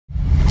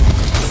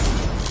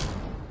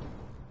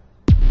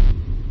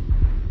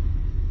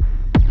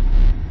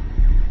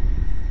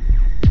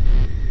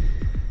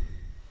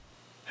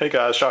Hey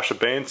guys, Joshua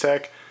Bane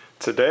Tech.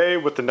 Today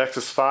with the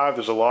Nexus 5,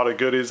 there's a lot of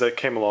goodies that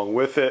came along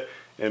with it.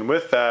 And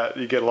with that,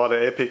 you get a lot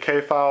of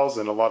APK files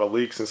and a lot of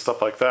leaks and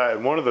stuff like that.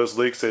 And one of those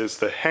leaks is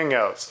the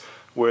Hangouts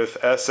with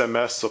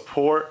SMS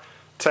support,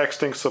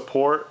 texting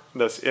support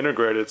that's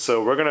integrated.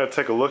 So we're going to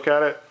take a look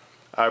at it.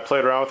 I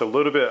played around with it a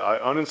little bit. I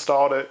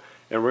uninstalled it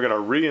and we're going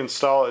to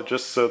reinstall it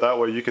just so that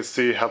way you can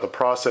see how the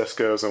process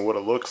goes and what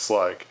it looks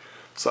like.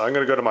 So I'm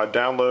going to go to my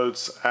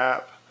Downloads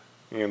app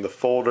and the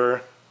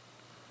folder.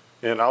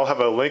 And I'll have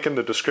a link in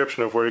the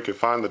description of where you can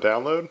find the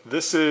download.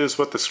 This is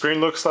what the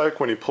screen looks like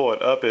when you pull it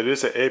up. It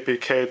is an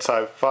APK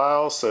type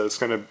file, so it's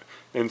going to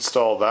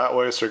install that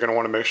way. So you're going to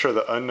want to make sure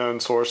the unknown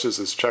sources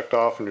is checked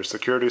off in your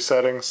security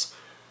settings.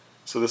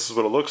 So this is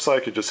what it looks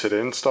like. You just hit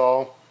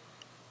install.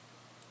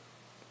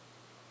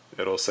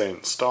 It'll say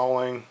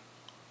installing.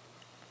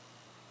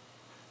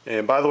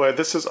 And by the way,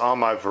 this is on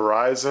my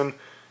Verizon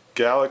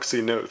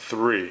Galaxy Note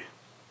 3.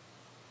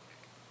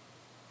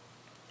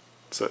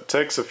 So it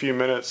takes a few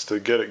minutes to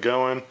get it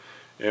going,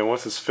 and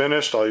once it's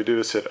finished, all you do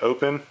is hit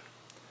open.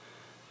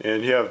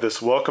 And you have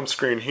this welcome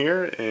screen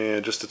here,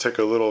 and just to take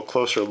a little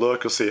closer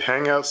look, you'll see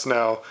Hangouts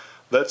now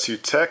lets you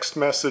text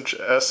message,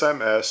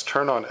 SMS,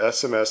 turn on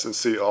SMS, and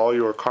see all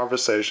your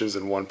conversations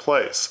in one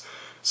place.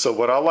 So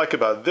what I like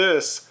about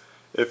this,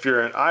 if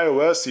you're an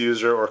iOS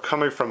user or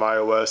coming from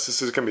iOS,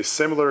 this is going to be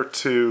similar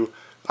to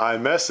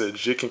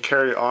iMessage. You can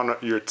carry on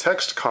your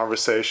text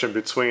conversation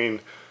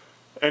between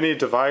any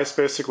device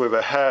basically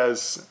that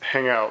has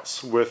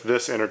Hangouts with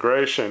this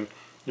integration.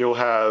 You'll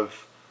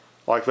have,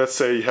 like, let's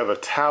say you have a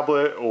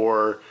tablet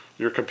or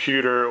your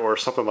computer or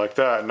something like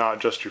that,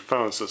 not just your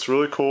phone. So it's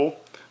really cool.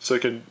 So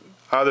you can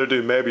either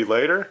do maybe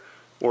later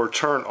or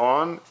turn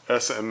on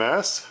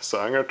SMS.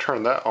 So I'm going to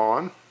turn that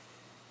on.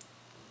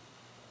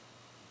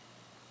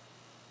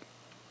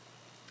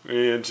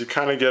 And you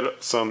kind of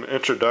get some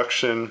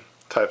introduction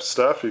type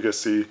stuff. You can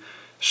see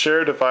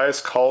share device,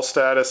 call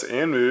status,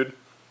 and mood.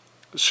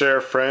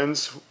 Share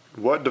friends,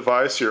 what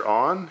device you're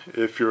on,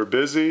 if you're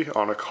busy,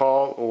 on a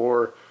call,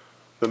 or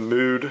the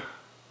mood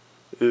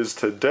is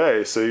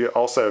today. So you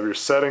also have your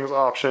settings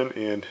option,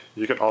 and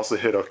you can also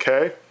hit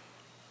OK.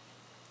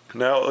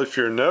 Now if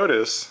you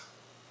notice,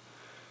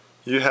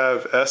 you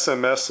have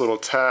SMS little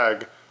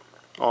tag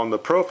on the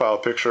profile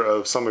picture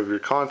of some of your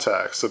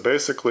contacts. So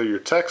basically your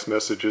text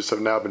messages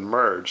have now been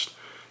merged,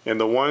 and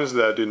the ones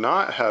that do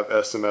not have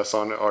SMS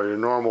on it are your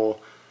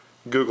normal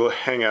Google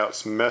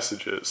Hangouts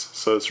messages.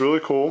 So it's really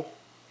cool.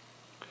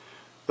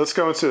 Let's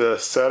go into the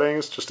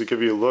settings just to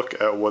give you a look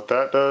at what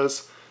that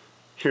does.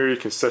 Here you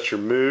can set your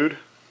mood.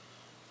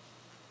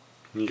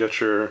 You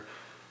got your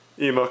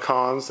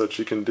emoticons that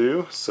you can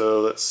do. So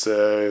let's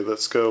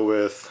go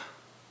with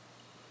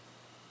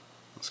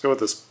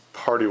this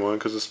party one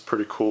because it's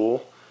pretty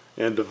cool.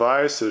 And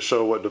device, it'll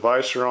show what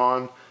device you're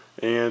on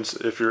and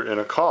if you're in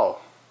a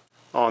call.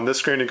 On this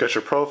screen you got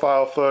your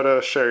profile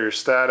photo, share your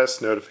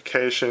status,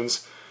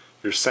 notifications,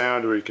 your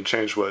sound where you can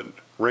change what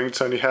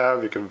ringtone you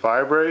have, you can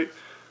vibrate,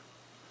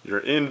 your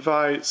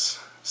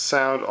invites,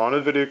 sound on a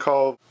video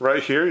call.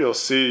 Right here you'll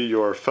see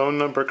your phone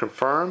number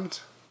confirmed.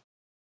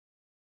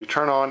 You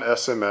turn on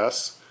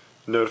SMS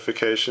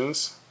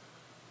notifications,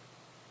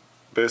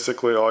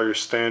 basically all your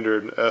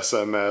standard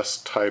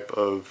SMS type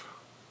of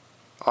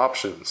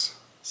options.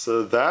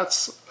 So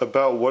that's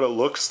about what it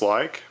looks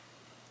like.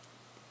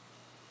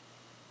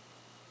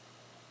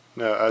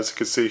 Now, as you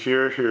can see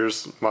here,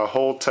 here's my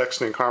whole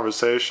texting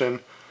conversation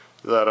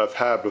that I've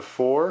had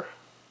before.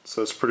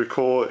 So it's pretty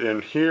cool.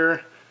 In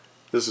here,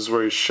 this is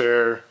where you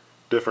share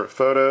different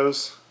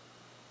photos.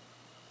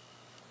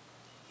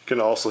 You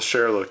can also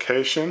share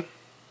location.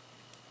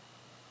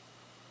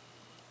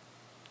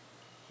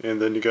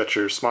 And then you got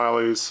your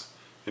smileys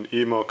and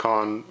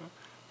emoticon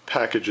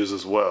packages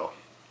as well.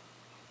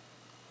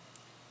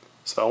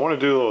 So I want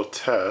to do a little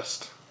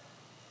test.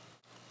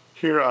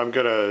 Here I'm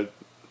going to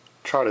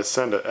try to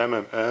send an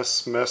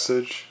MMS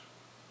message.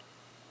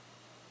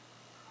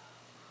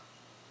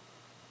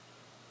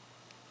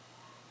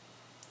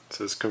 It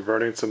says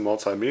converting to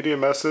multimedia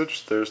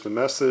message. There's the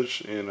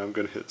message, and I'm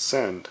going to hit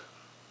send.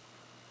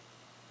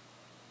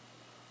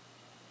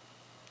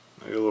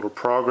 I get a little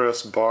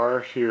progress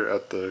bar here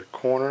at the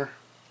corner.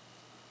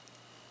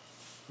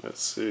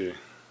 Let's see.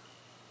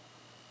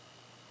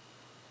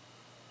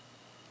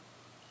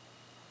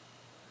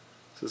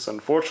 This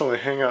unfortunately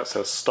Hangouts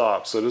has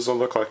stopped, so it doesn't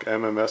look like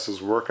MMS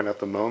is working at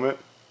the moment.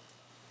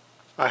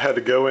 I had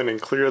to go in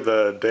and clear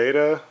the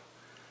data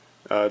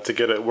to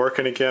get it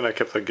working again. I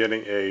kept on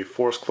getting a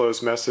force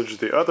close message.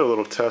 The other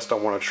little test I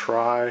want to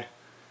try,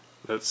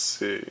 let's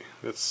see,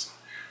 let's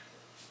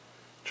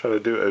try to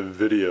do a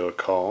video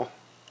call.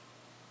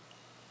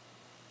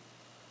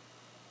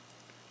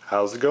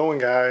 How's it going,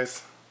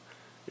 guys?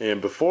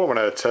 And before, when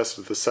I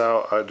tested this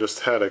out, I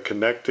just had a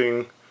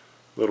connecting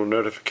little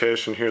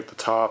notification here at the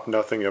top.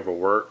 Nothing ever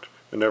worked.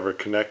 It never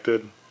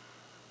connected.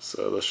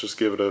 So let's just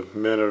give it a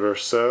minute or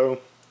so.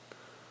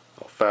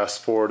 I'll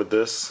fast forward to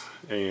this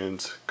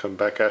and come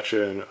back at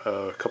you in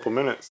a couple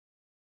minutes.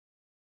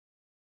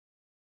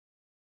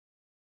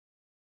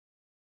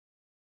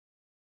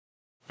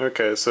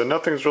 Okay, so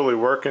nothing's really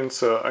working,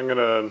 so I'm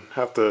gonna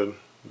have to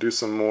do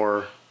some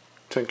more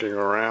tinkering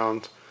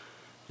around.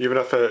 Even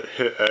if I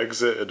hit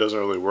exit, it doesn't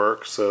really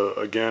work, so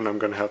again, I'm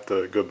gonna have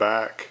to go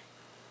back.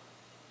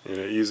 And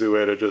an easy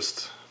way to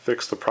just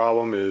fix the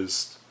problem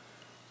is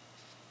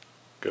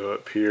go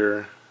up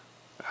here,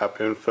 app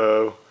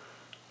info,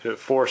 hit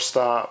force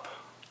stop,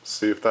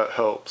 see if that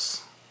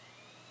helps.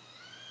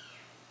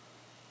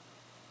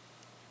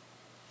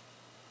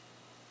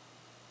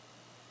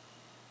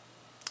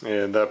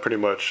 And that pretty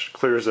much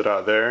clears it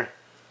out there.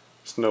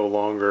 It's no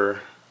longer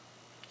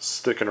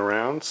sticking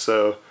around.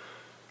 So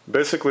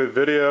basically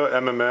video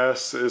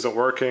MMS isn't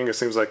working. It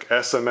seems like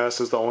SMS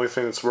is the only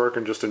thing that's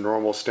working, just in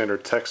normal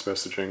standard text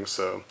messaging.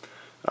 So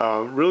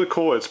really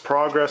cool. It's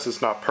progress.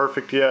 It's not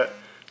perfect yet.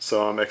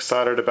 So I'm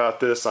excited about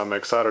this. I'm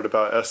excited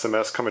about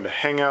SMS coming to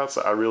Hangouts.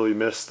 I really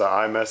miss the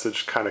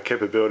iMessage kind of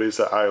capabilities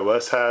that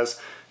iOS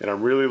has, and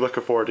I'm really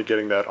looking forward to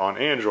getting that on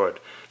Android.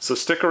 So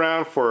stick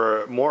around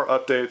for more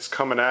updates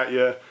coming at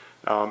you.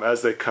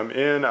 As they come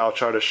in, I'll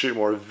try to shoot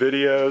more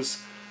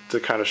videos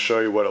to kind of show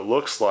you what it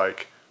looks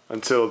like.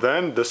 Until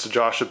then, this is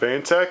Joshua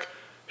Bane Tech.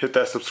 Hit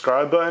that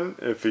subscribe button.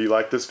 If you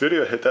like this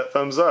video, hit that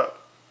thumbs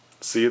up.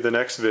 See you in the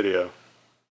next video.